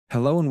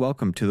Hello and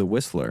welcome to The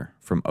Whistler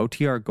from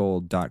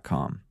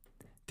OTRGold.com.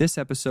 This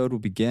episode will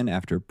begin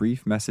after a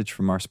brief message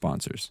from our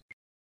sponsors.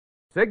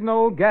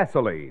 Signal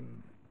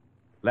gasoline.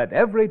 Let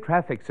every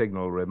traffic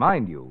signal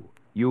remind you,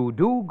 you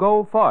do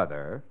go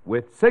farther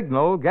with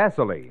Signal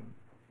gasoline.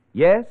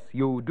 Yes,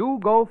 you do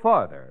go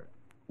farther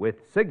with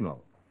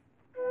Signal.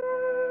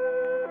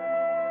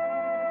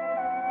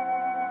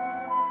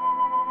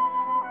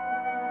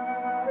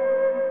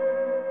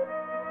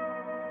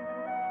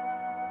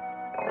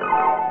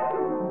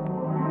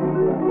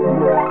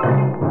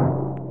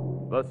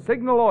 The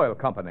Signal Oil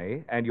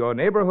Company and your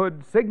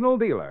neighborhood signal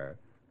dealer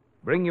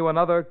bring you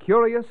another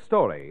curious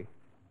story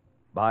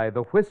by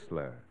The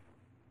Whistler.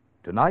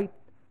 Tonight,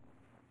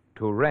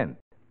 To Rent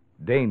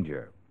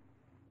Danger.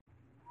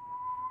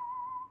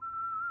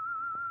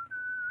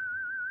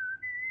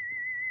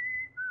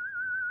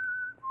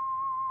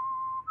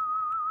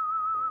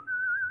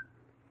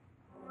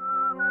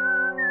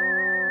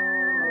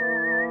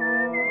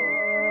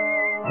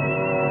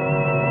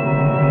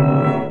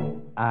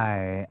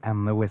 I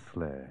am the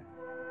Whistler,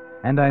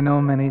 and I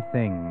know many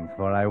things,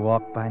 for I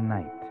walk by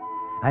night.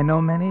 I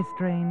know many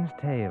strange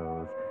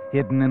tales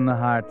hidden in the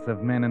hearts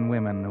of men and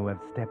women who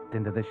have stepped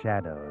into the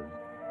shadows.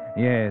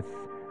 Yes,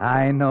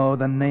 I know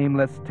the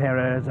nameless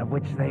terrors of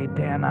which they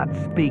dare not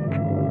speak.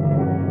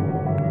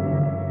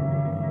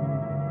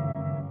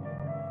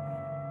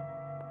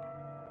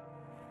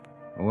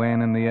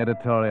 When in the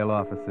editorial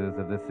offices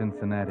of the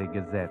Cincinnati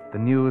Gazette, the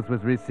news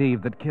was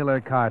received that Killer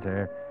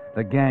Carter,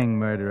 the gang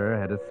murderer,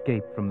 had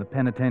escaped from the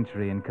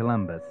penitentiary in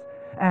Columbus,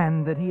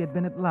 and that he had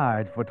been at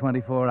large for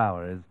 24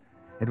 hours,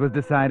 it was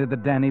decided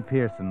that Danny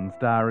Pearson,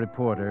 star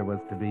reporter, was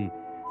to be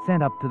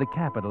sent up to the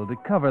Capitol to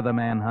cover the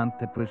manhunt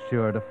that was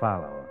sure to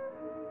follow.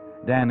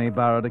 Danny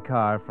borrowed a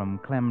car from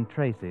Clem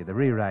Tracy, the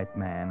rewrite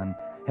man, and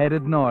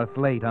headed north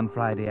late on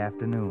Friday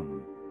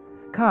afternoon.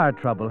 Car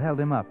trouble held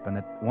him up, and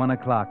at 1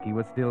 o'clock he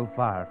was still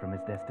far from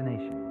his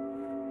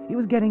destination. He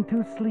was getting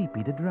too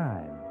sleepy to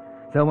drive,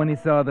 so when he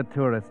saw the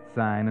tourist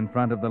sign in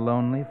front of the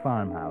lonely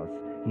farmhouse,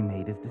 he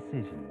made his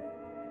decision.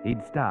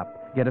 He'd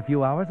stop, get a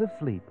few hours of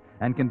sleep,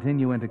 and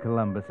continue into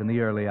Columbus in the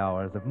early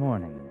hours of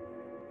morning.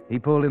 He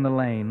pulled in the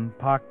lane,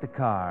 parked the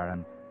car,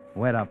 and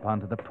went up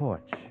onto the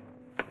porch.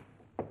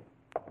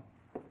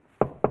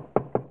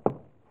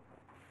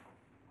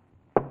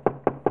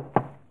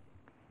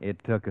 It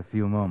took a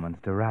few moments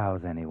to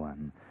rouse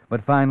anyone,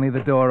 but finally the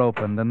door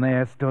opened, and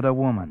there stood a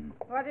woman.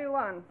 What do you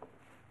want?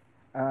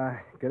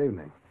 Good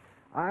evening.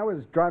 I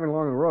was driving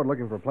along the road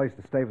looking for a place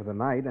to stay for the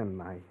night,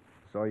 and I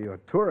saw your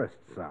tourist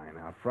sign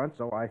out front,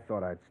 so I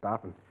thought I'd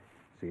stop and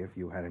see if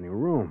you had any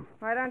room.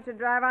 Why don't you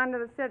drive on to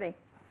the city?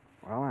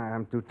 Well,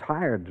 I'm too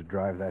tired to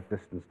drive that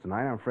distance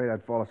tonight. I'm afraid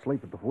I'd fall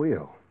asleep at the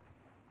wheel.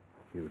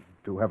 You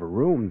do have a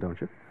room, don't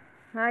you?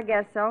 I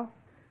guess so.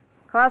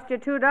 Cost you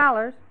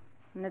 $2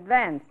 in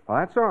advance. Oh,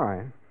 that's all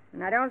right.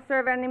 And I don't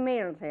serve any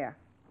meals here.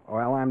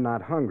 Well, I'm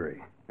not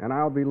hungry, and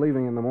I'll be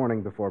leaving in the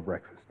morning before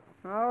breakfast.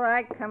 All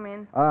right, come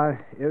in.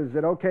 Is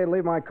it okay to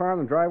leave my car in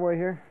the driveway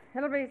here?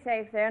 It'll be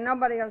safe there.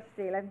 Nobody will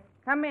steal it.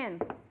 Come in.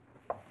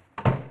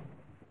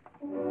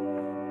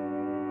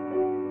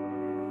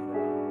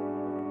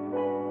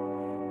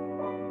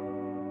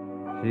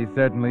 She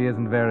certainly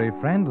isn't very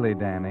friendly,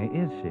 Danny,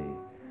 is she?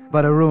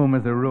 But a room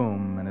is a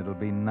room, and it'll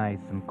be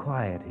nice and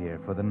quiet here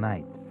for the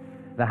night.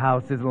 The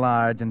house is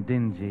large and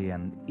dingy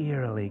and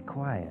eerily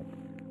quiet.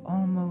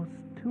 Almost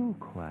too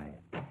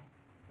quiet.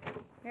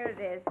 Here it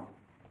is.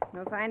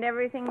 You'll find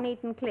everything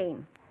neat and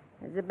clean.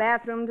 There's a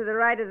bathroom to the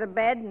right of the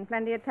bed and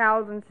plenty of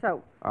towels and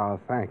soap. Oh,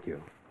 thank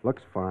you.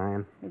 Looks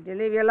fine. Did you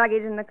leave your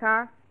luggage in the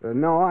car?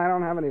 No, I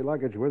don't have any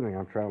luggage with me.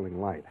 I'm traveling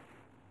light.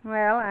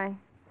 Well, I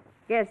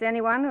guess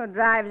anyone who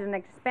drives an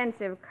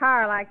expensive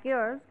car like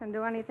yours can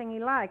do anything he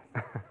likes.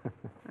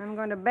 I'm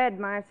going to bed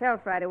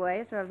myself right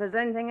away, so if there's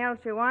anything else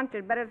you want,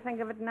 you'd better think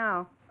of it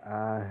now.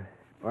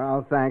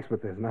 Well, thanks,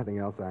 but there's nothing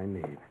else I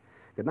need.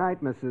 Good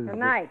night, Mrs. Good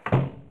night.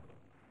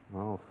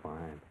 Oh,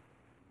 fine.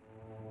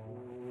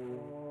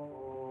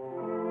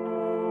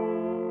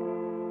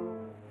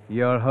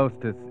 Your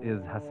hostess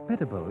is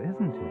hospitable,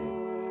 isn't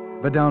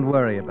she? But don't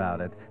worry about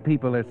it.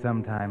 People are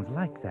sometimes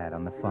like that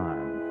on the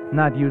farm.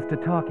 Not used to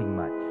talking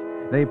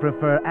much. They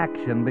prefer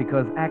action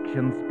because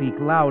actions speak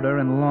louder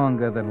and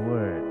longer than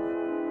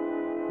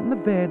words. And the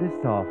bed is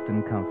soft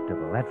and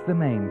comfortable. That's the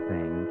main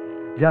thing.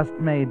 Just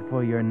made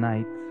for your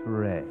night's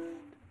rest.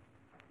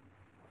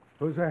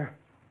 Who's there?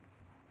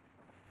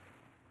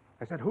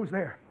 I said, who's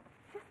there?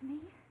 Just me.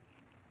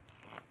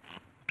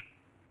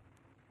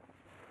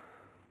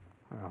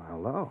 Well,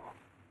 hello.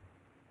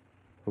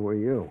 Who are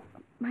you?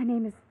 My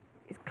name is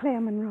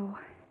Claire Monroe.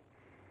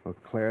 Well,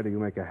 Claire, do you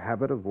make a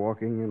habit of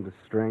walking into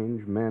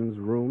strange men's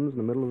rooms in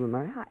the middle of the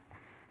night?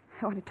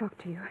 I want to talk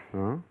to you.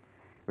 Huh?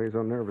 What are you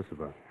so nervous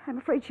about? I'm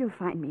afraid she'll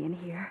find me in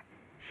here.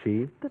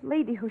 She? The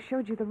lady who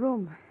showed you the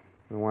room.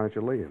 Then why don't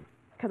you leave?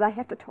 Because I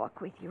have to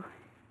talk with you.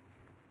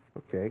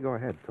 Okay, go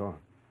ahead, talk.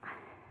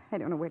 I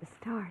don't know where to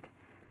start.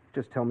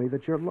 Just tell me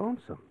that you're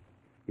lonesome.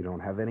 You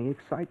don't have any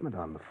excitement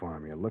on the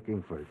farm. You're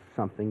looking for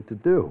something to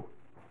do.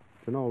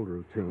 It's an old Oh,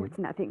 routine. it's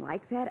nothing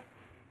like that.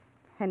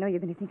 I know you're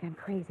going to think I'm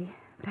crazy,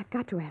 but I've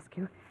got to ask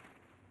you.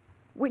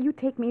 Will you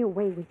take me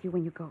away with you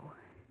when you go?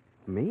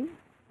 Me?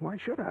 Why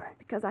should I?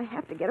 Because I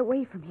have to get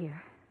away from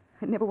here.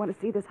 I never want to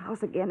see this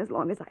house again as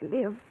long as I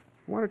live.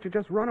 Why don't you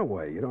just run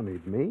away? You don't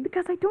need me.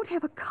 Because I don't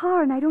have a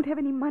car and I don't have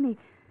any money.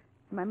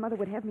 My mother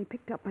would have me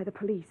picked up by the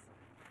police.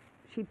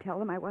 She'd tell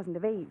them I wasn't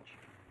of age.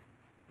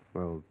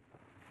 Well,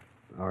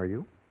 are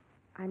you?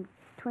 I'm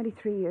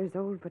 23 years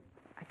old, but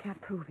I can't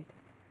prove it.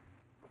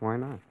 Why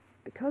not?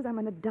 Because I'm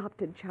an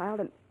adopted child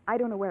and I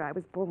don't know where I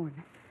was born.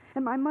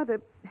 And my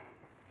mother...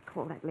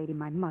 Call that lady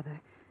my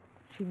mother.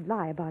 She'd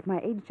lie about my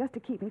age just to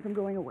keep me from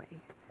going away.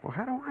 Well,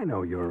 how do I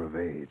know you're of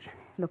age?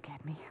 Look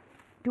at me.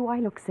 Do I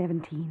look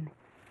 17?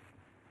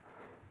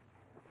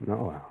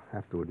 No, I'll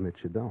have to admit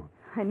you don't.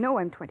 I know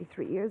I'm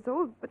 23 years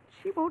old, but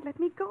she won't let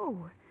me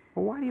go.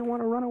 Well, why do you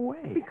want to run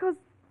away?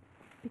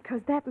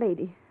 Because that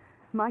lady,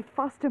 my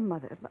foster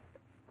mother,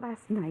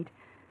 last night,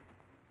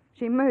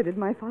 she murdered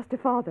my foster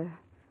father.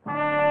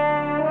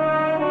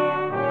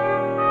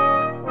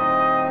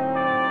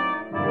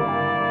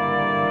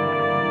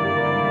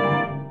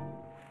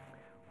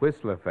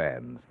 Whistler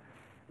fans,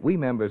 we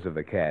members of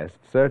the cast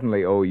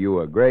certainly owe you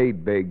a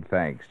great big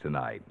thanks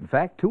tonight. In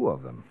fact, two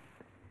of them.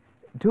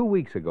 2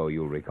 weeks ago,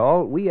 you'll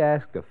recall, we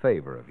asked a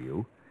favor of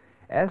you,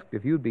 asked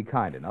if you'd be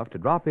kind enough to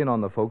drop in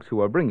on the folks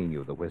who are bringing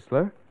you the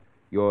Whistler,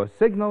 your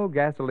Signal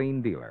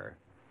gasoline dealer,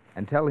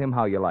 and tell him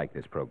how you like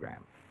this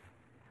program.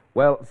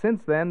 Well,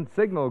 since then,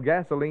 Signal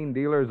gasoline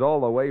dealers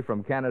all the way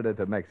from Canada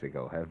to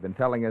Mexico have been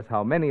telling us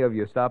how many of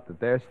you stopped at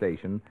their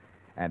station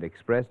and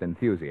expressed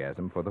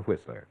enthusiasm for the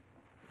Whistler.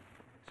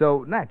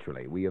 So,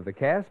 naturally, we of the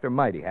cast are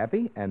mighty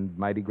happy and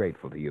mighty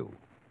grateful to you.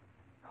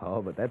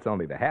 Oh, but that's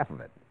only the half of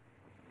it.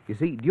 You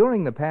see,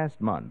 during the past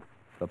month,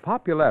 the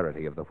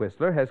popularity of the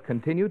Whistler has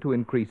continued to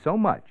increase so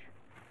much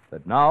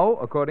that now,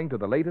 according to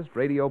the latest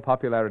radio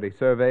popularity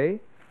survey,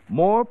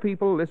 more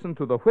people listen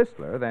to the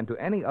Whistler than to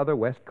any other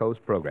West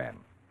Coast program.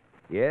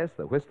 Yes,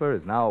 the Whistler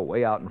is now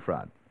way out in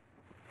front.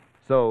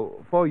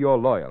 So, for your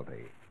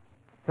loyalty,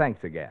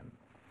 thanks again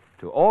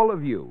to all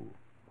of you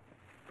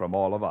from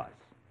all of us.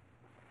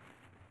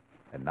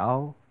 And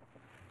now,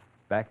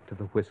 back to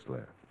the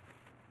Whistler.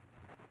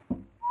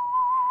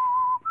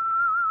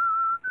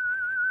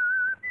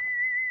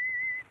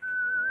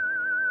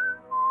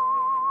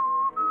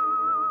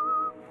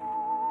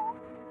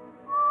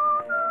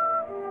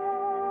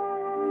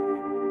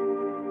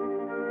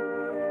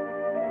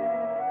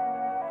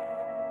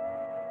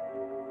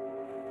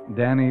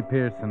 Danny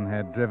Pearson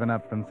had driven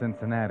up from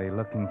Cincinnati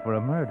looking for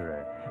a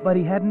murderer, but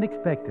he hadn't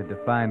expected to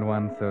find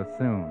one so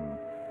soon,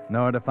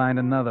 nor to find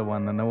another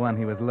one than the one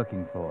he was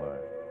looking for.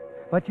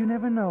 But you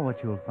never know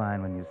what you'll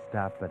find when you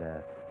stop at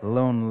a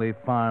lonely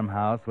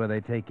farmhouse where they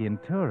take in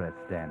tourists,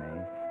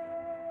 Danny.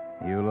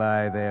 You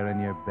lie there in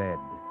your bed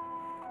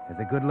as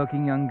a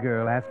good-looking young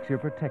girl asks your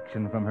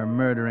protection from her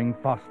murdering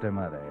foster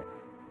mother.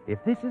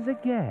 If this is a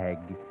gag,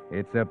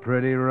 it's a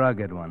pretty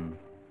rugged one.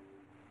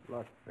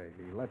 Look,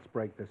 baby, let's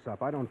break this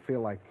up. I don't feel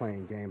like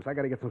playing games. I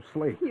got to get some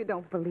sleep. You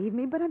don't believe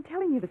me, but I'm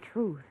telling you the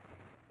truth.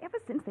 Ever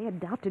since they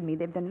adopted me,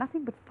 they've done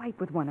nothing but fight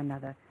with one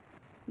another.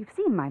 You've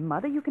seen my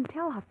mother. You can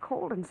tell how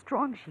cold and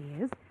strong she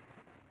is.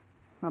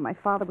 Well, my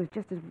father was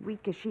just as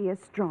weak as she is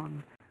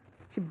strong.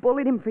 She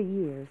bullied him for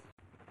years,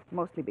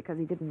 mostly because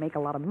he didn't make a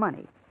lot of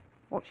money.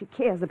 All she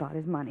cares about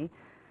is money.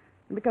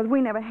 And because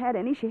we never had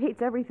any, she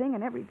hates everything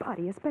and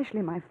everybody,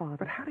 especially my father.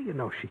 But how do you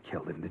know she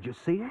killed him? Did you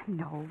see her?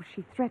 No,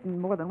 she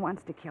threatened more than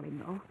once to kill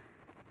him, though.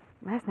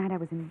 Last night I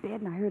was in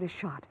bed and I heard a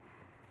shot.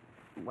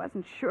 I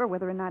wasn't sure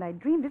whether or not I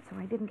dreamed it, so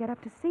I didn't get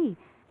up to see.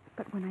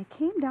 But when I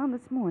came down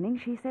this morning,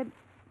 she said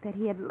that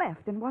he had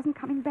left and wasn't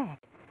coming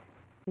back.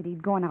 That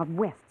he'd gone out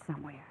west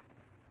somewhere.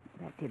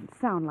 That didn't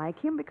sound like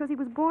him because he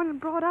was born and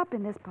brought up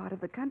in this part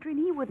of the country and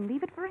he wouldn't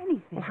leave it for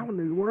anything. Well, how in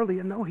the world do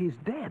you know he's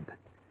dead?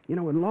 You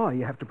know, in law,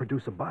 you have to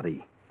produce a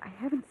body. I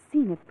haven't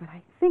seen it, but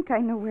I think I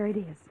know where it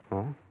is.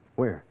 Oh?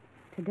 Where?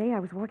 Today I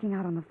was walking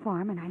out on the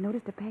farm and I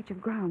noticed a patch of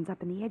grounds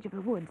up in the edge of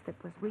the woods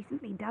that was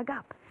recently dug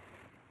up.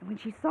 And when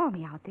she saw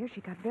me out there,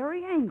 she got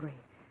very angry.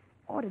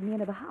 Ordered me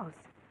into the house.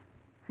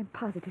 I'm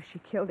positive she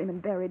killed him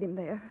and buried him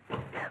there.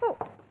 Oh,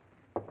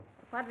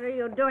 What are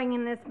you doing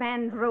in this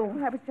man's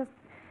room? I was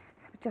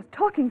just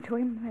talking to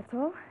him, that's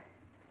all.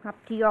 Up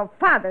to your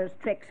father's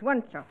tricks,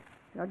 weren't you?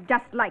 You're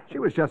just like She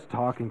him. was just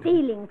talking to...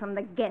 Stealing from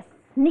the guests,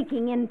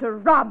 sneaking in to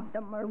rob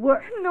them or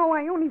worse. No,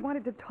 I only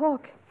wanted to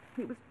talk.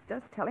 He was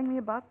just telling me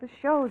about the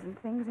shows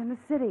and things in the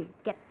city.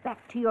 Get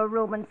back to your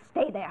room and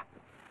stay there.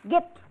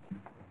 Get.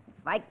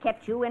 If I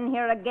catch you in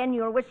here again,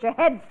 you'll wish you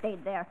had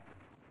stayed there.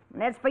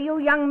 And as for you,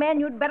 young man,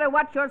 you'd better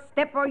watch your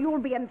step or you'll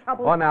be in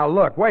trouble. Oh, now,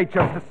 look. Wait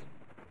just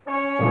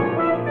a...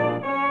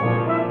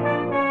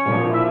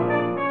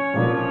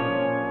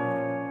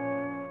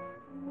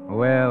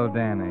 Well,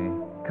 Danny,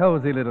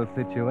 cozy little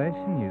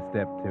situation you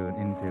stepped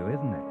into,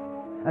 isn't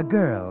it? A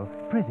girl,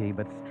 pretty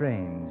but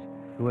strange,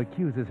 who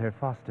accuses her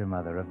foster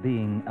mother of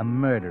being a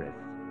murderess.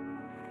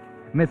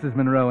 Mrs.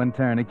 Monroe, in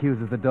turn,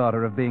 accuses the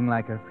daughter of being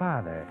like her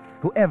father,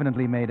 who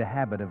evidently made a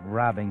habit of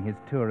robbing his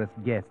tourist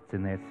guests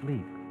in their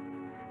sleep.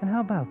 And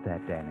how about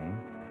that, Danny?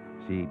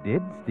 She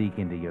did sneak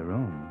into your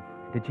room.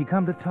 Did she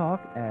come to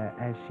talk,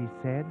 as she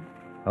said?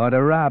 Or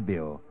to rob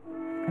you?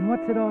 And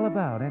what's it all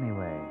about,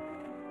 anyway?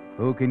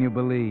 Who can you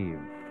believe?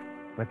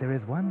 But there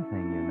is one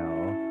thing, you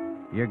know.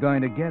 You're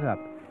going to get up,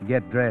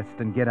 get dressed,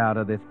 and get out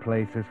of this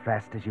place as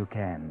fast as you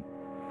can.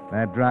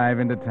 That drive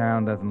into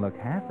town doesn't look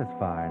half as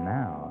far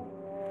now.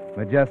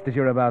 But just as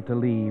you're about to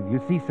leave,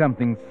 you see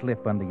something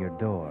slip under your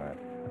door.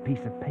 A piece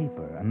of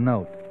paper, a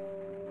note.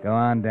 Go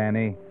on,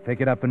 Danny.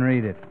 Pick it up and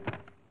read it.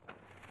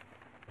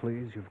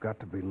 Please, you've got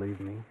to believe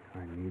me.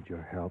 I need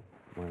your help.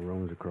 My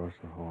room's across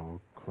the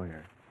hall.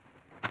 Claire.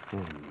 Oh,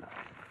 nuts.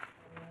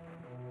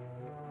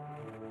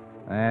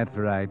 That's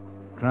right.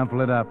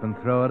 Crumple it up and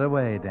throw it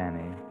away,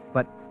 Danny.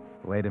 But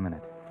wait a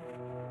minute.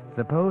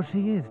 Suppose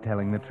she is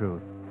telling the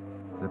truth.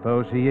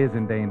 Suppose she is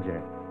in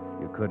danger.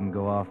 You couldn't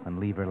go off and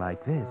leave her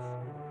like this.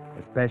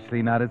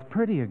 Especially not as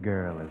pretty a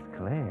girl as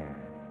Claire.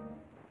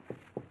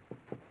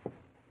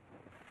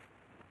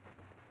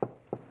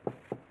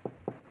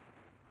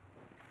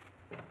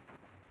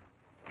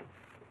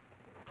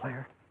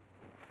 Claire?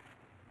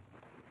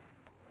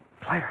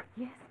 Claire?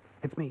 Yes,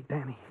 It's me,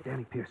 Danny.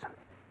 Danny Pearson.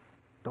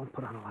 Don't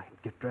put on a light.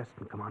 Get dressed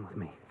and come on with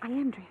me. I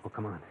am dressed. Oh,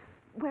 come on.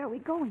 Where are we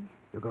going?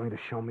 You're going to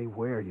show me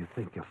where you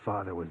think your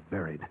father was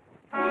buried.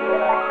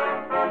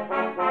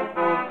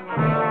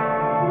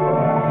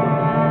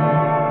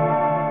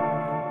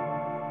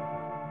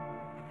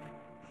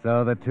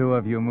 So the two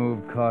of you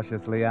move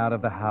cautiously out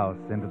of the house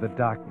into the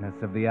darkness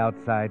of the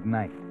outside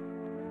night.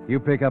 You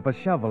pick up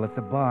a shovel at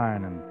the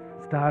barn and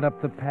start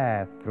up the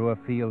path through a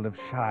field of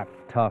sharp,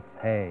 tough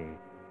hay.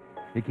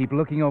 You keep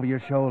looking over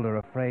your shoulder,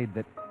 afraid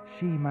that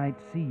she might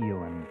see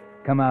you and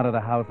come out of the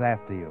house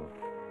after you.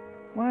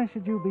 Why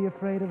should you be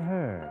afraid of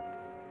her?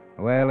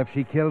 Well, if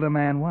she killed a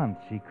man once,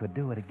 she could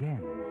do it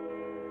again.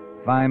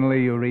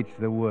 Finally, you reach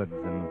the woods,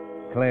 and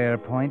Claire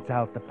points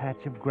out the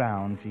patch of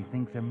ground she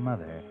thinks her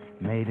mother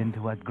made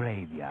into a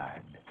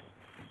graveyard.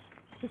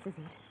 This is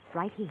it,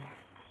 right here.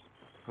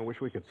 I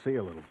wish we could see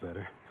a little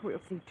better.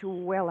 We'll see too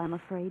well, I'm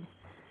afraid.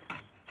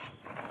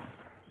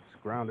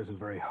 This ground isn't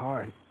very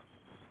hard.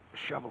 The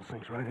shovel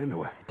sinks right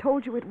into it.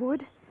 Told you it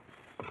would.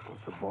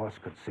 If the boss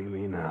could see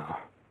me now.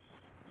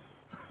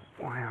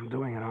 Why I'm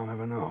doing it, I'll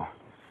never know.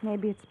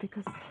 Maybe it's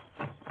because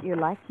you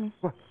like me.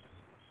 Well,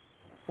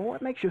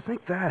 what makes you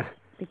think that?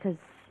 Because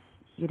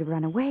you'd have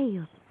run away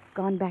or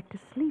gone back to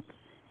sleep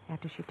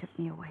after she took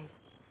me away.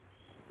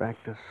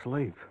 Back to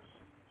sleep.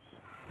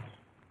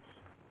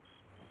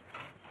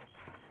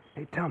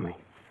 Hey, tell me.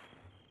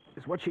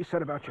 Is what she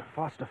said about your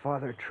foster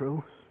father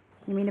true?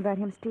 You mean about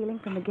him stealing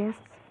from the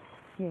guests?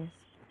 Yes.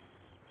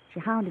 She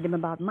hounded him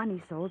about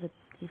money so that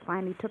he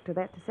finally took to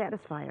that to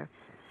satisfy her.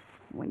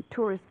 When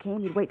tourists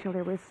came, he'd wait till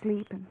they were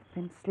asleep and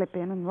then slip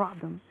in and rob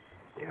them.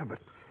 Yeah, but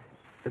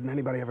didn't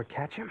anybody ever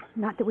catch him?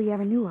 Not that we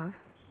ever knew of.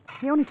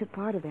 He only took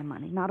part of their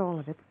money, not all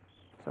of it.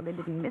 So they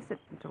didn't miss it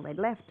until they'd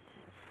left.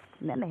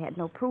 And then they had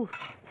no proof.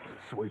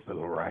 Sweet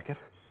little racket.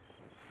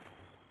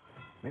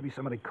 Maybe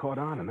somebody caught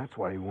on, and that's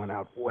why he went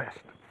out west.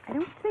 I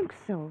don't think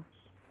so,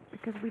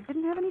 because we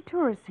didn't have any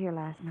tourists here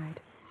last night.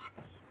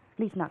 At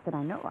least not that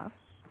I know of.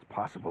 It's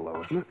possible,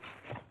 though, isn't it?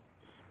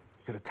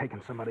 Could have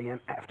taken somebody in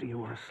after you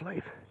were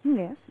asleep.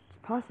 Yes, it's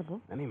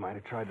possible. Then he might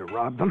have tried to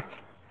rob them.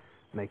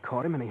 And they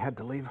caught him, and he had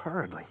to leave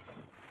hurriedly.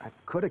 That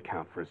could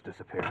account for his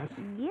disappearance.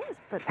 Yes,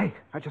 but... Hey,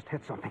 I just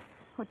hit something.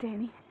 Oh,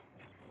 Danny.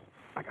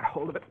 I got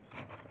hold of it.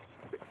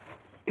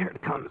 Here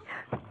it comes.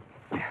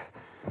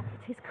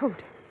 It's his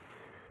coat.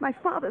 My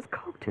father's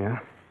coat. Yeah?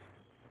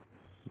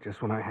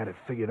 Just when I had it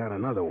figured out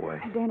another way.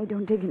 Danny,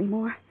 don't dig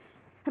anymore.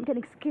 I'm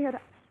getting scared. I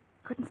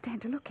couldn't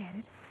stand to look at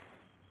it.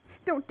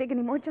 Don't dig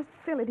anymore. Just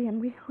fill it in.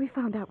 We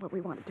found out what we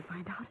wanted to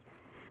find out.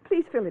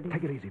 Please fill it in.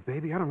 Take it easy,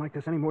 baby. I don't like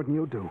this any more than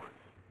you do.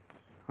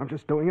 I'm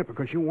just doing it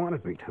because you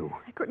wanted me to.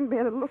 I couldn't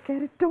bear to look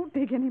at it. Don't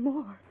dig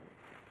anymore.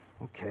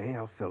 Okay,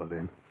 I'll fill it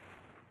in.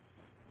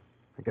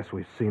 I guess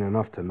we've seen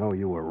enough to know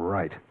you were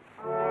right.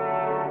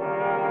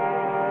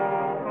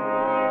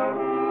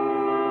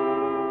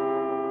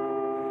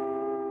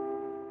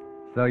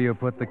 So you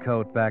put the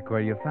coat back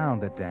where you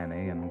found it,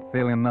 Danny, and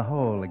fill in the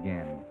hole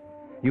again.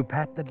 You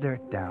pat the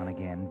dirt down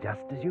again,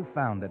 just as you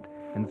found it,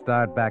 and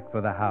start back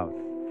for the house.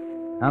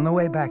 On the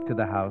way back to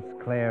the house,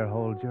 Claire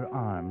holds your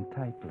arm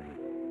tightly,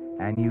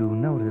 and you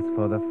notice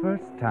for the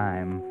first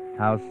time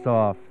how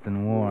soft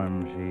and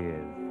warm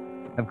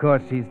she is. Of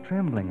course, she's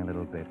trembling a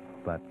little bit,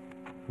 but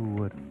who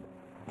wouldn't?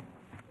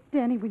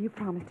 Danny, will you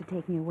promise to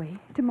take me away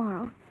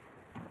tomorrow?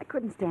 I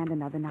couldn't stand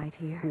another night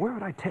here. Where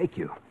would I take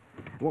you?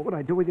 What would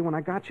I do with you when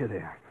I got you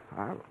there?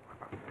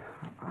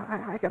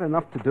 I got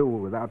enough to do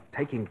without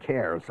taking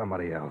care of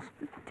somebody else.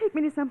 Take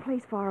me to some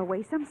place far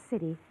away, some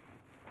city.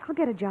 I'll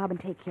get a job and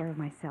take care of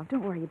myself.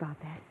 Don't worry about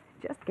that.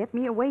 Just get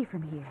me away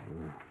from here.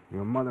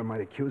 Your mother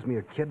might accuse me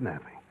of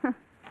kidnapping.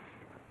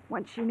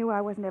 Once she knew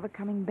I wasn't ever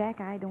coming back,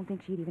 I don't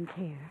think she'd even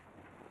care.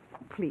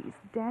 Please,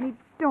 Danny,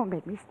 don't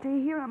make me stay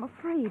here. I'm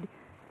afraid.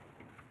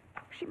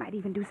 She might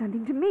even do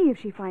something to me if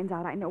she finds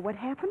out I know what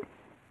happened.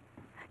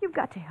 You've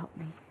got to help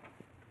me.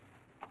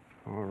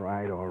 All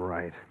right, all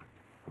right.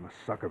 I'm a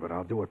sucker, but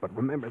I'll do it. But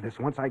remember this,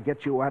 once I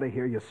get you out of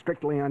here, you're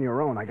strictly on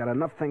your own. I got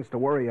enough things to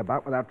worry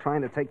about without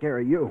trying to take care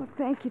of you. Oh,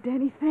 thank you,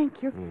 Danny,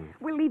 thank you.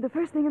 We'll leave the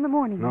first thing in the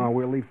morning. No,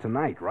 we'll leave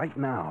tonight, right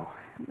now.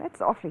 That's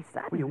awfully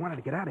sudden. Well, you wanted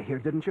to get out of here,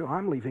 didn't you?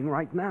 I'm leaving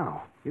right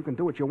now. You can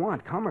do what you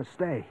want. Come or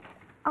stay.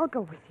 I'll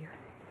go with you.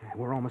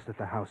 We're almost at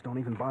the house. Don't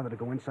even bother to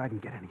go inside and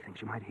get anything.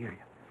 She might hear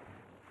you.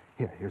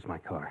 Here's my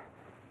car.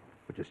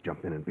 We'll just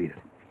jump in and beat it.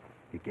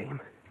 You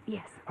game?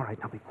 Yes. All right,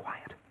 now be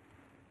quiet.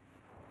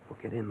 We'll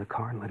get in the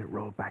car and let it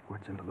roll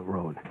backwards into the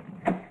road.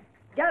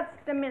 Just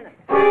a minute.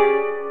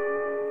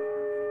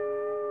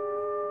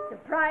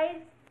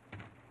 Surprise?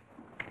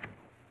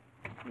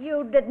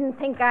 You didn't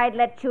think I'd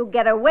let you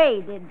get away,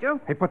 did you?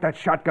 Hey, put that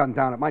shotgun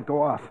down. It might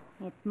go off.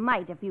 It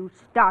might if you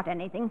start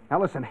anything.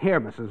 Now listen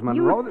here, Mrs.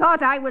 Monroe. You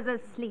thought I was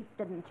asleep,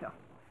 didn't you?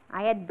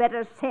 I had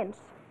better sense.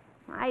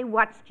 I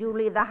watched you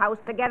leave the house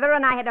together,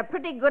 and I had a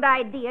pretty good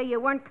idea you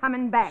weren't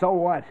coming back. So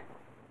what?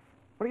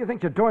 What do you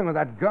think you're doing with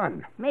that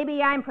gun?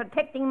 Maybe I'm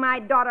protecting my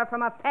daughter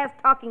from a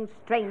fast-talking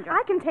stranger.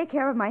 I can take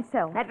care of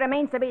myself. That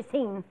remains to be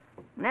seen.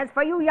 And as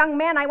for you, young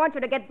man, I want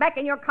you to get back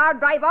in your car,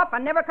 drive off,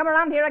 and never come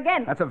around here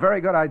again. That's a very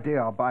good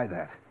idea. I'll buy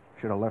that.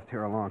 Should have left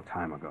here a long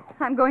time ago.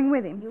 I'm going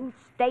with him. You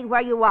stay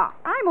where you are.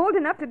 I'm old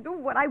enough to do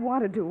what I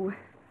want to do.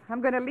 I'm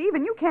going to leave,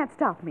 and you can't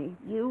stop me.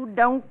 You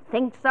don't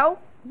think so?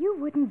 You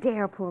wouldn't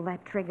dare pull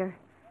that trigger.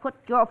 Put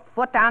your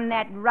foot on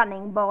that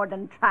running board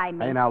and try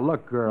me. Hey, now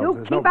look, girls. You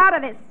there's keep out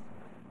of this.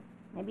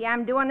 Maybe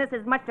I'm doing this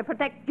as much to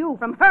protect you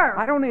from her.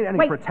 I don't need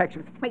any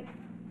protection. Wait.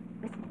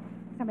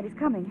 Somebody's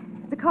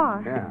coming. It's a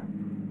car. Yeah.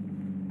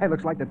 Hey,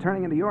 looks like they're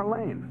turning into your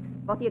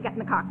lane. Both of you get in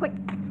the car, quick.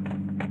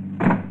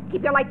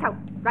 Keep your lights out.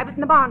 Drive it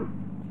in the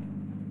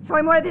barn. Show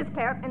him where it is,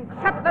 Claire, and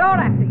shut the door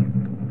after you.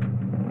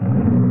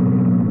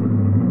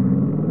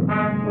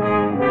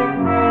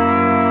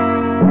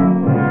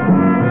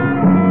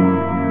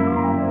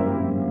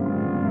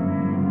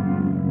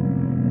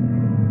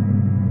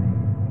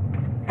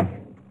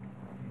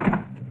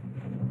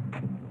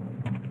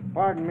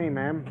 Pardon me,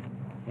 ma'am.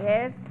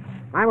 Yes?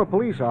 I'm a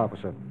police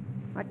officer.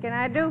 What can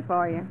I do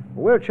for you?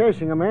 We're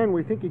chasing a man.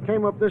 We think he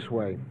came up this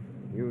way.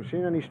 You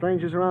seen any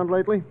strangers around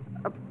lately?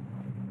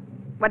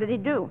 What did he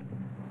do?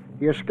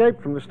 He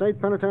escaped from the state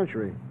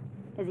penitentiary.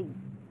 Is he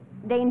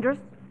dangerous?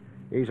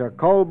 He's a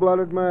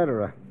cold-blooded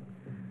murderer.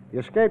 He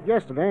escaped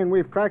yesterday, and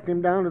we've tracked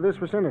him down to this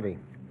vicinity.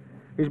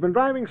 He's been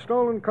driving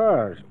stolen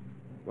cars.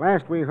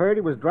 Last we heard,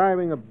 he was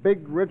driving a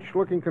big,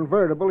 rich-looking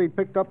convertible he'd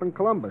picked up in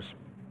Columbus.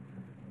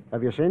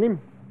 Have you seen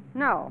him?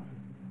 No.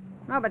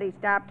 Nobody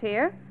stopped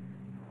here.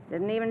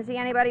 Didn't even see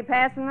anybody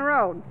passing the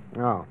road.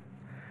 Oh.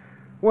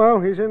 Well,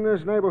 he's in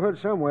this neighborhood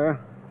somewhere.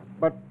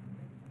 But,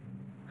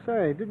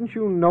 say, didn't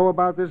you know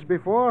about this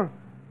before?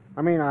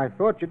 I mean, I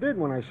thought you did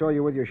when I saw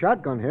you with your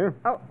shotgun here.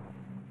 Oh,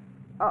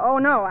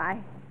 no,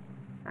 I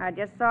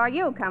just saw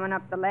you coming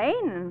up the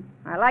lane, and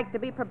I like to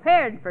be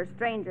prepared for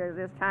strangers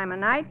this time of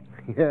night.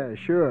 Yeah,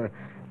 sure.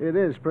 It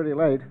is pretty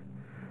late.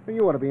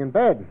 You ought to be in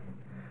bed.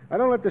 I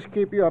don't let this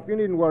keep you up. You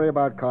needn't worry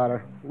about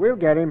Carter. We'll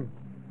get him.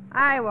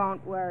 I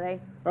won't worry.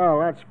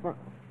 Oh, that's fine.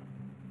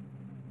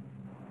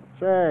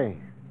 Say,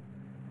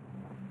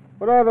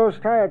 what are those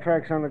tire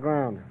tracks on the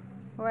ground?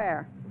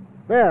 Where?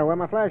 There, where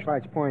my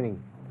flashlight's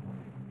pointing.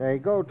 They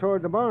go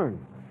toward the barn.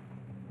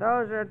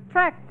 Those are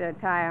tractor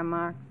tire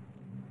marks.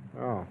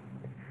 Oh.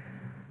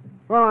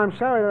 Well, I'm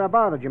sorry that I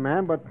bothered you,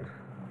 ma'am, but,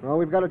 well,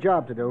 we've got a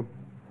job to do.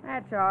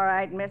 That's all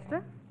right,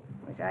 mister.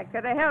 Wish I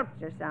could have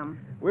helped you some.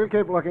 We'll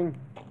keep looking.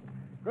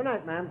 Good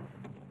night, ma'am.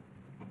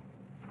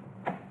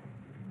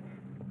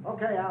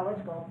 Okay, Al,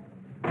 let's go.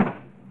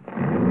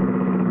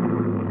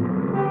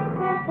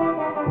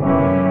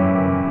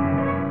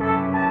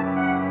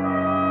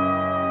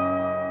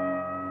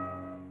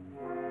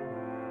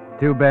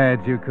 Too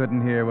bad you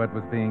couldn't hear what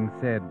was being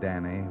said,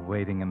 Danny,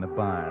 waiting in the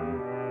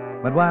barn.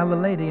 But while the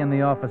lady and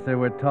the officer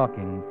were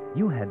talking,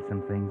 you had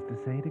some things to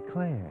say to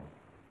Claire.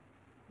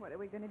 What are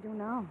we going to do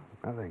now?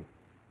 Nothing.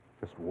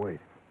 Just wait.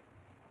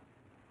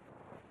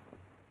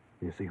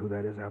 You see who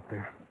that is out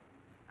there?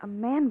 A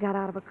man got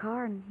out of a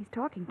car and he's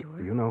talking to Do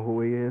her. you know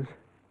who he is?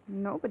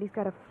 No, but he's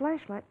got a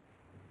flashlight.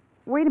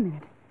 Wait a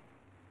minute.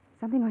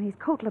 Something on his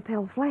coat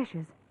lapel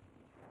flashes.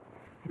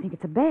 I think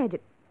it's a badge.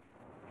 It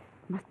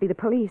must be the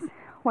police.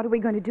 What are we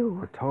going to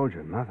do? I told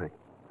you, nothing.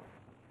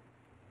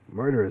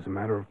 Murder is a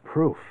matter of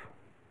proof.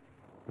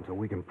 Until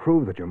we can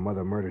prove that your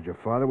mother murdered your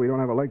father, we don't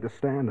have a leg to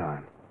stand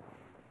on.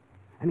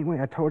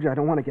 Anyway, I told you I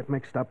don't want to get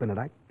mixed up in it.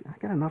 I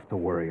got enough to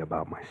worry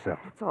about myself.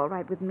 It's all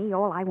right with me.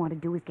 All I want to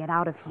do is get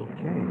out of here.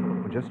 Okay,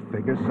 well, just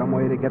figure some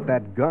way to get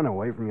that gun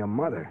away from your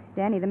mother.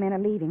 Danny, the men are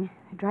leaving.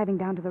 They're driving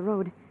down to the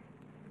road.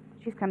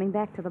 She's coming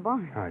back to the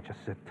barn. All right, just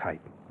sit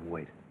tight and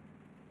wait.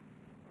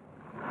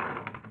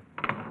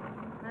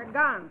 They're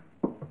gone.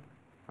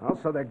 Oh,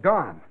 so they're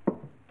gone.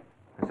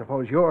 I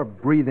suppose you're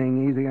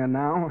breathing easier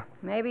now.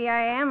 Maybe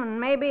I am, and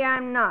maybe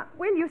I'm not.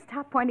 Will you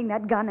stop pointing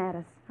that gun at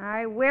us?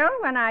 I will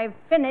when I've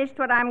finished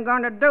what I'm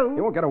going to do.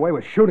 You won't get away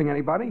with shooting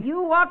anybody.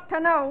 You ought to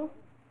know.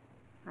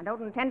 I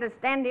don't intend to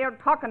stand here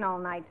talking all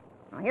night.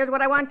 Now, here's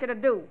what I want you to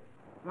do.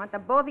 I want the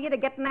both of you to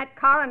get in that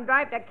car and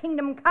drive to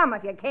Kingdom Come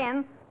if you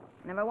can.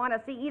 I never want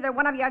to see either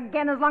one of you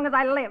again as long as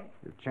I live.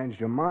 You've changed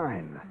your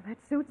mind. Oh, that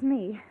suits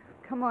me.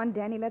 Come on,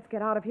 Danny, let's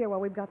get out of here while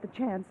we've got the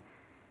chance.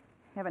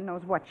 Heaven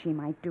knows what she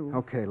might do.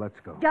 Okay, let's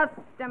go. Just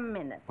a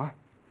minute. What?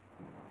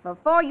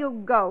 Before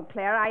you go,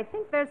 Claire, I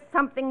think there's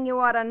something you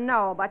ought to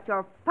know about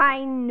your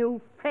fine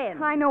new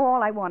friend. I know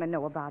all I want to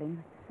know about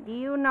him. Do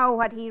you know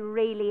what he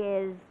really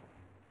is?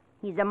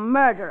 He's a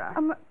murderer.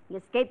 He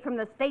escaped from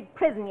the state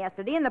prison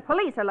yesterday, and the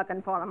police are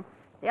looking for him.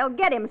 They'll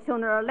get him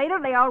sooner or later.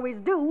 They always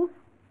do.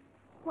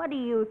 What do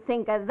you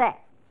think of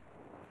that?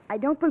 I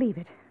don't believe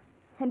it.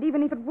 And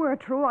even if it were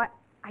true,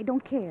 I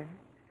don't care.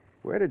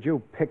 Where did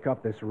you pick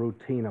up this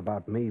routine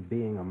about me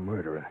being a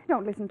murderer?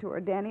 Don't listen to her,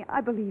 Danny. I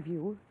believe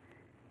you.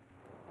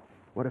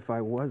 What if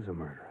I was a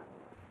murderer?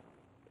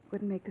 It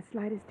wouldn't make the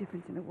slightest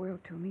difference in the world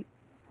to me.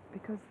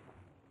 Because,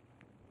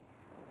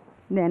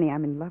 Danny,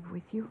 I'm in love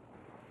with you.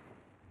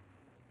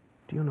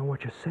 Do you know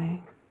what you're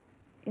saying?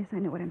 Yes, I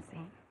know what I'm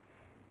saying.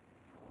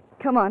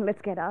 Come on,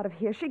 let's get out of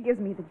here. She gives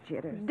me the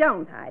jitters.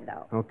 Don't I,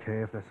 though?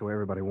 Okay, if that's the way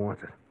everybody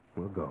wants it,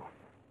 we'll go.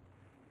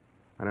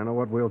 I don't know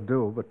what we'll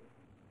do, but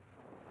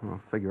I'll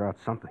figure out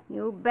something.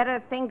 You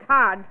better think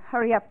hard.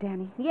 Hurry up,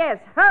 Danny. Yes,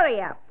 hurry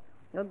up.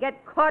 You'll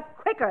get caught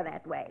quicker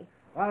that way.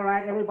 All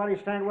right,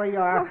 everybody stand where you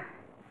are.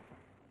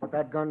 Put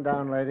that gun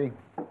down, lady.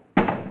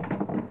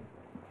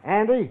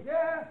 Andy?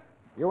 Yeah?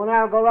 You and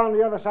Al go around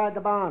the other side of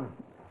the barn.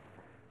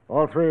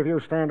 All three of you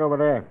stand over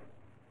there.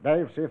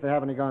 Dave, see if they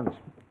have any guns.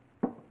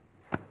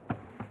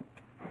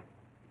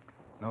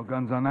 No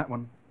guns on that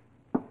one.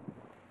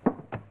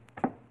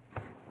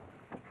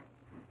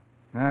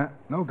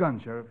 No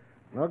guns, Sheriff.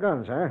 No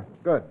guns, huh?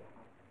 Good.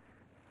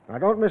 Now,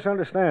 don't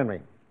misunderstand me.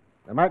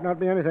 There might not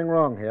be anything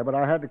wrong here, but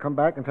I had to come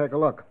back and take a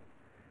look.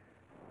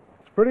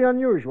 It's pretty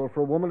unusual for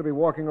a woman to be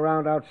walking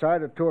around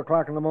outside at 2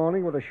 o'clock in the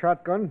morning with a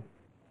shotgun.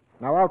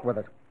 Now, out with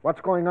it.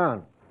 What's going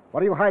on?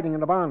 What are you hiding in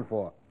the barn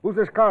for? Who's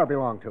this car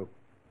belong to?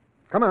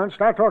 Come on,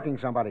 start talking,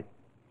 somebody.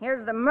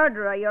 Here's the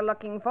murderer you're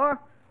looking for.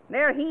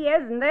 There he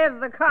is, and there's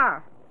the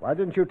car. Why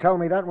didn't you tell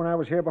me that when I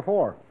was here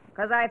before?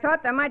 Because I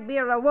thought there might be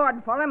a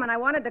reward for him, and I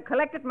wanted to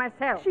collect it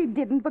myself. She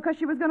didn't because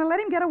she was going to let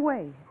him get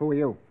away. Who are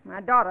you? My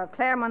daughter,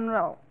 Claire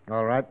Monroe.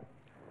 All right.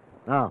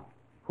 Now,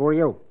 who are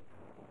you?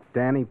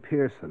 Danny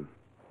Pearson.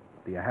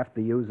 Do you have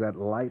to use that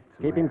light?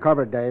 Keep him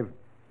covered, Dave.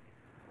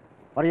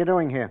 What are you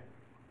doing here?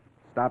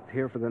 Stopped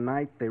here for the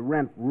night. They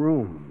rent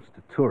rooms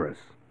to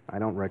tourists. I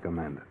don't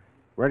recommend it.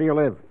 Where do you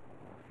live?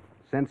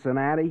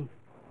 Cincinnati?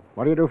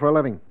 What do you do for a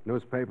living?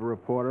 Newspaper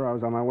reporter. I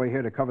was on my way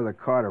here to cover the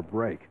Carter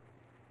break.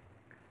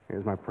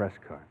 Here's my press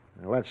card.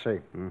 Now, let's see.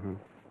 Mm-hmm.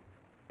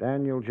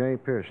 Daniel J.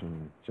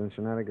 Pearson,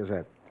 Cincinnati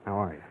Gazette. How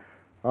are you?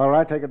 All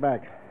right, take it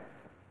back.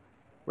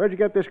 Where'd you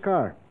get this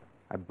car?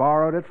 I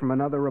borrowed it from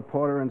another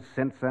reporter in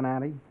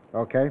Cincinnati.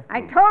 Okay.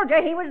 I told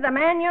you he was the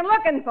man you're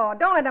looking for.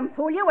 Don't let him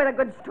fool you with a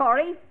good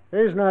story.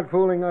 He's not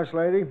fooling us,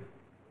 lady.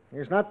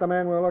 He's not the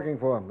man we're looking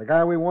for. The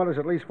guy we want is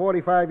at least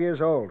 45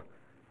 years old.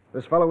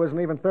 This fellow isn't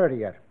even 30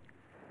 yet.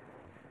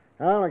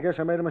 Well, I guess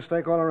I made a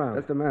mistake all around.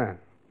 Just a minute.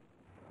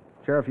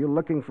 Sheriff, you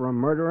looking for a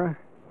murderer?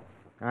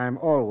 I'm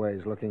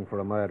always looking for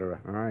a murderer.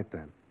 All right,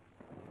 then.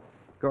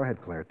 Go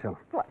ahead, Claire. Tell him.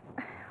 What?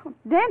 Oh,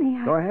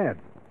 Danny, Go ahead.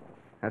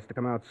 Has to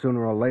come out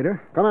sooner or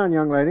later. Come on,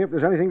 young lady. If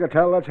there's anything to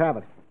tell, let's have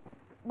it.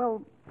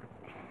 Well,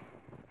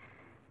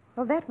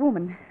 that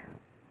woman,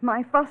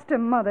 my foster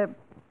mother,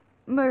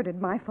 murdered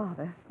my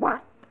father.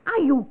 What? Are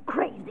you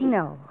crazy?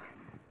 No.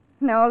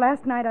 No,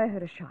 last night I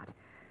heard a shot.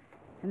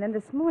 And then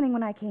this morning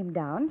when I came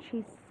down,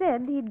 she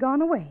said he'd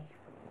gone away,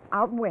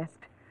 out west.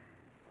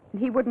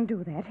 He wouldn't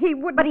do that. He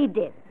wouldn't. But he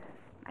did.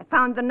 I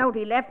found the note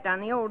he left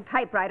on the old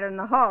typewriter in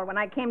the hall when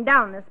I came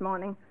down this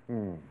morning.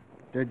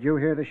 Did you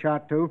hear the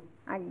shot, too?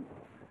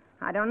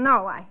 I don't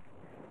know. I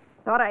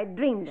thought I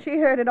dreamed it. She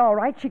heard it all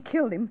right. She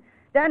killed him.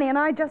 Danny and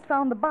I just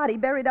found the body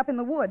buried up in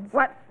the woods.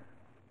 What?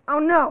 Oh,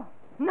 no.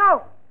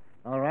 No.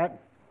 All right.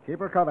 Keep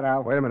her covered,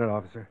 Al. Wait a minute,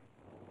 officer.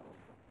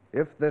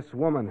 If this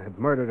woman had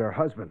murdered her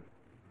husband,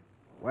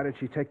 why did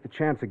she take the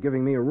chance of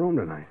giving me a room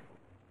tonight,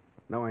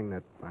 knowing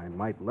that I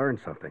might learn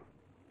something?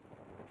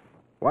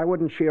 Why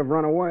wouldn't she have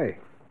run away?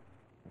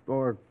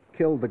 Or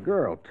killed the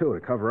girl, too, to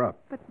cover up?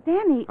 But,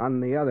 Danny... On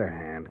the other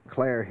hand,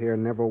 Claire here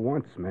never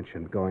once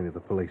mentioned going to the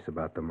police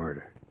about the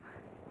murder.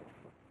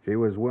 She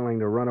was willing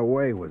to run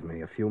away with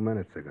me a few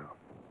minutes ago,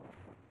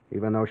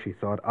 even though she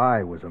thought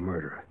I was a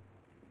murderer.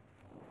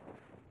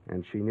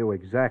 And she knew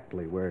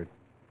exactly where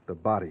the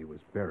body was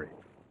buried.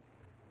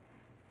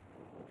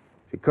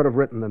 She could have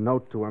written the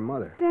note to her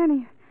mother.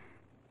 Danny,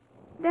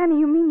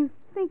 you mean you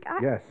think I...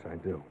 Yes, I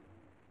do.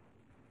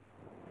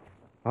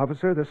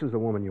 Officer, this is the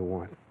woman you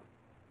want.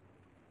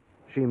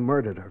 She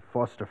murdered her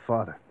foster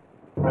father.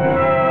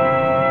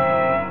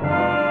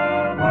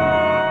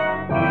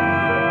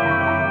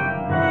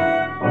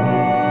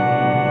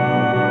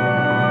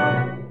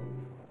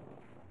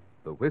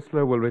 The The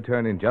Whistler will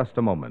return in just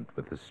a moment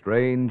with the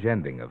strange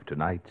ending of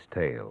tonight's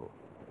tale.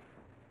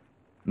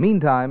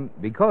 Meantime,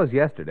 because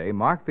yesterday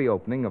marked the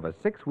opening of a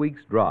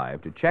 6-week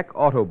drive to check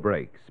auto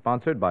brakes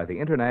sponsored by the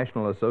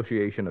International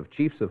Association of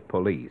Chiefs of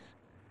Police,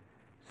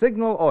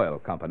 Signal Oil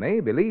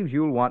Company believes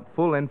you'll want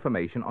full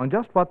information on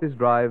just what this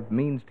drive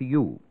means to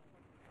you.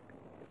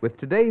 With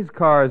today's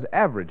cars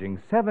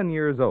averaging 7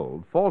 years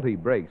old, faulty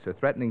brakes are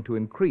threatening to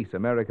increase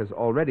America's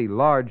already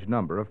large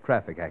number of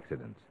traffic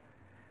accidents,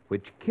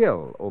 which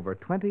kill over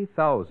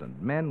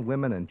 20,000 men,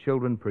 women, and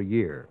children per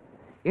year,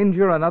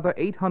 injure another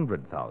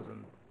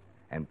 800,000,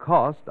 and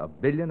cost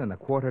 $1.25 billion.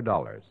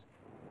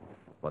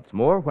 What's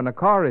more, when a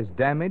car is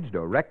damaged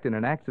or wrecked in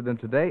an accident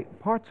today,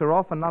 parts are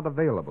often not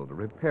available to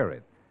repair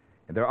it,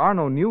 and there are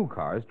no new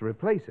cars to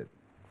replace it.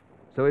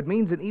 So it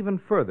means an even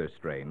further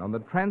strain on the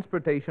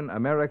transportation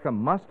America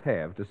must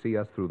have to see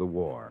us through the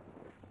war.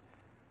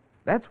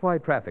 That's why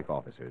traffic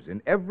officers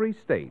in every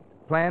state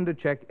plan to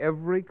check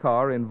every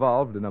car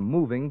involved in a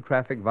moving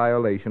traffic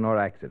violation or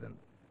accident.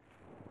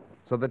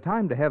 So the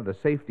time to have the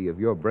safety of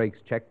your brakes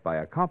checked by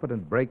a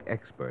competent brake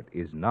expert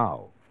is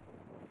now.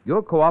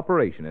 Your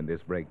cooperation in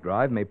this brake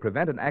drive may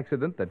prevent an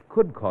accident that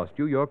could cost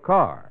you your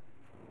car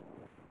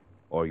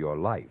or your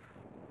life.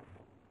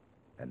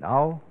 And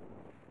now,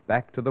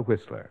 back to the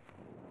Whistler.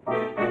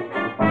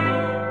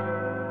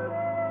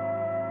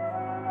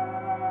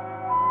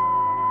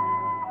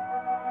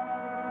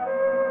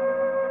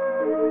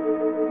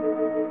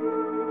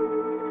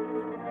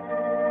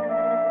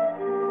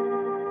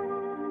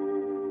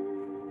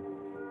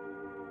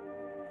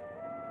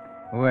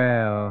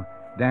 Well,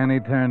 Danny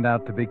turned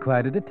out to be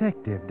quite a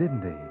detective,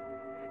 didn't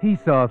he? He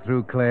saw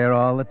through Claire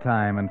all the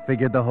time and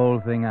figured the whole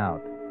thing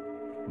out.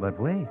 But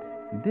wait,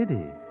 did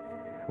he?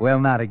 Well,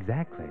 not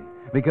exactly.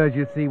 Because,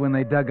 you see, when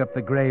they dug up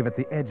the grave at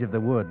the edge of the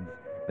woods,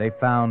 they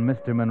found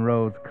Mr.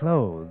 Monroe's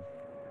clothes,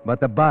 but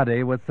the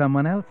body was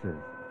someone else's.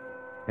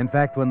 In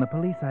fact, when the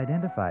police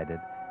identified it,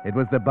 it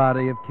was the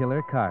body of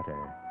Killer Carter.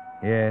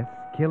 Yes,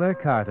 Killer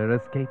Carter,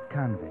 escaped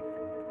convict.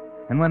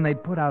 And when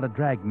they'd put out a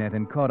dragnet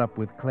and caught up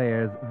with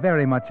Claire's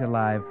very much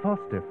alive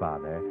foster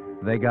father,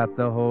 they got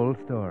the whole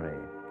story.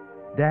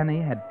 Danny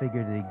had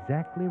figured it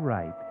exactly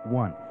right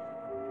once.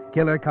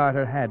 Killer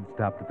Carter had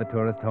stopped at the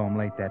tourist home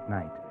late that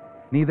night.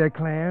 Neither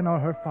Claire nor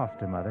her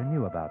foster mother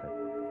knew about it.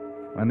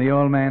 When the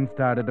old man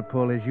started to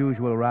pull his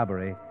usual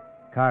robbery,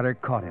 Carter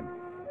caught him.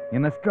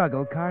 In the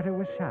struggle, Carter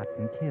was shot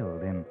and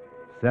killed in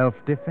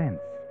self-defense.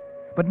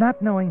 But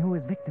not knowing who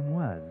his victim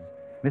was,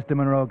 Mr.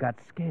 Monroe got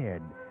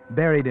scared,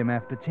 buried him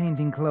after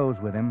changing clothes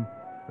with him,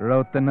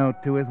 wrote the note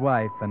to his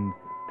wife, and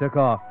took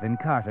off in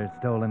Carter's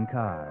stolen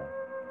car.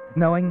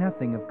 Knowing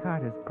nothing of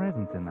Carter's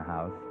presence in the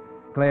house,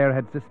 Claire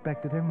had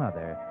suspected her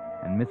mother,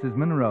 and Mrs.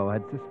 Monroe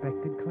had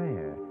suspected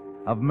Claire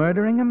of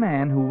murdering a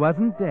man who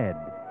wasn't dead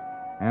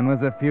and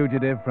was a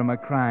fugitive from a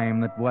crime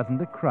that wasn't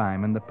a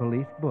crime in the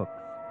police books,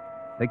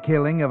 the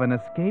killing of an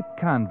escaped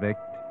convict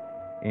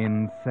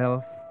in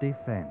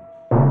self-defense.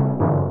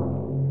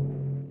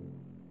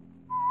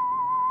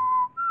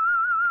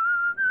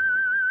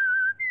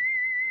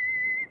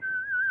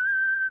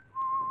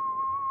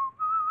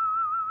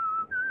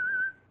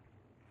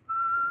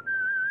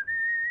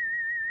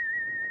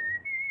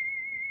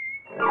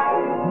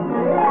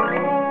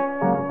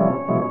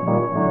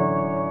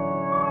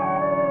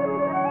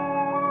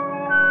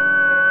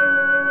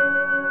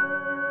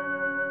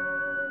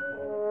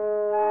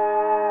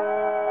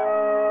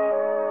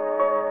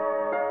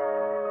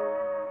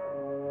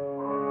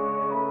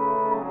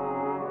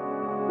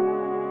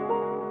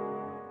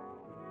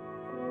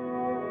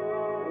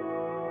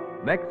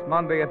 Next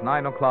Monday at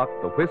 9 o'clock,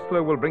 The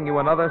Whistler will bring you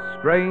another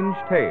strange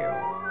tale.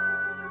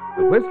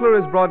 The Whistler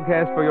is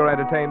broadcast for your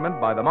entertainment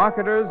by the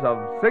marketers of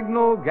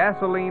Signal,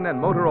 gasoline, and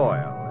motor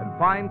oil, and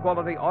fine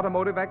quality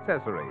automotive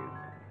accessories,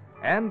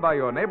 and by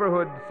your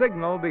neighborhood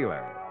Signal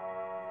dealer.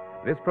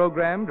 This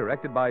program,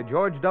 directed by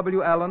George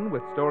W. Allen,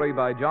 with story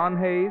by John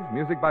Hayes,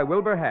 music by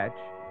Wilbur Hatch,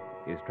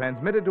 is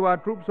transmitted to our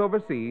troops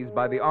overseas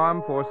by the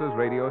Armed Forces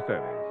Radio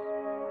Service.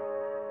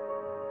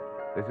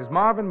 This is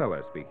Marvin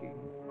Miller speaking,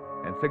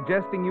 and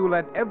suggesting you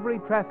let every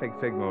traffic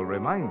signal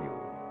remind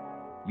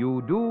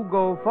you do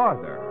go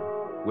farther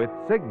with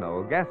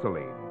Signal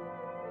gasoline.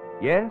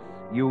 Yes,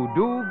 you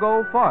do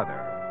go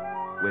farther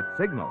with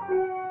Signal.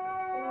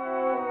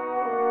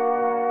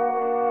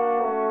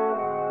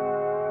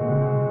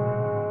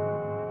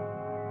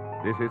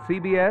 This is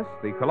CBS,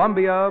 the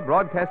Columbia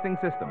Broadcasting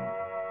System.